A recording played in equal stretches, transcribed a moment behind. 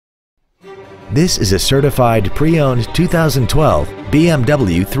This is a certified pre-owned 2012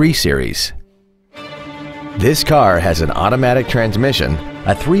 BMW 3 Series. This car has an automatic transmission,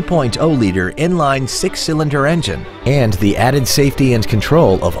 a 3.0-liter inline 6-cylinder engine, and the added safety and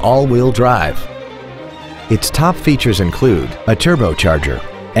control of all-wheel drive. Its top features include a turbocharger,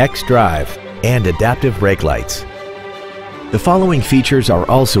 xDrive, and adaptive brake lights. The following features are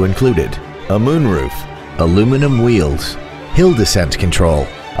also included: a moonroof, aluminum wheels, hill descent control,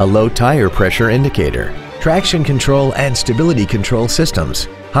 a low tire pressure indicator, traction control and stability control systems,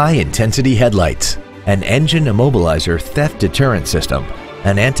 high-intensity headlights, an engine immobilizer theft deterrent system,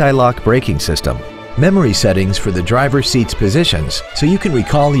 an anti-lock braking system, memory settings for the driver's seat's positions so you can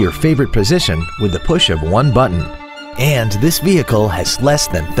recall your favorite position with the push of one button. And this vehicle has less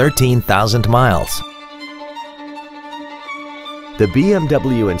than 13,000 miles. The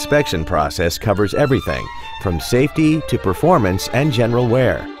BMW inspection process covers everything from safety to performance and general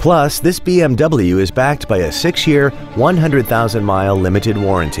wear. Plus, this BMW is backed by a 6-year, 100,000-mile limited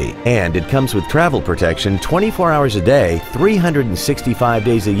warranty, and it comes with travel protection 24 hours a day, 365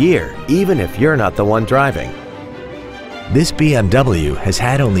 days a year, even if you're not the one driving. This BMW has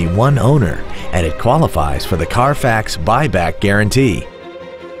had only one owner, and it qualifies for the Carfax buyback guarantee.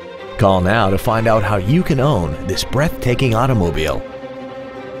 Call now to find out how you can own this breathtaking automobile.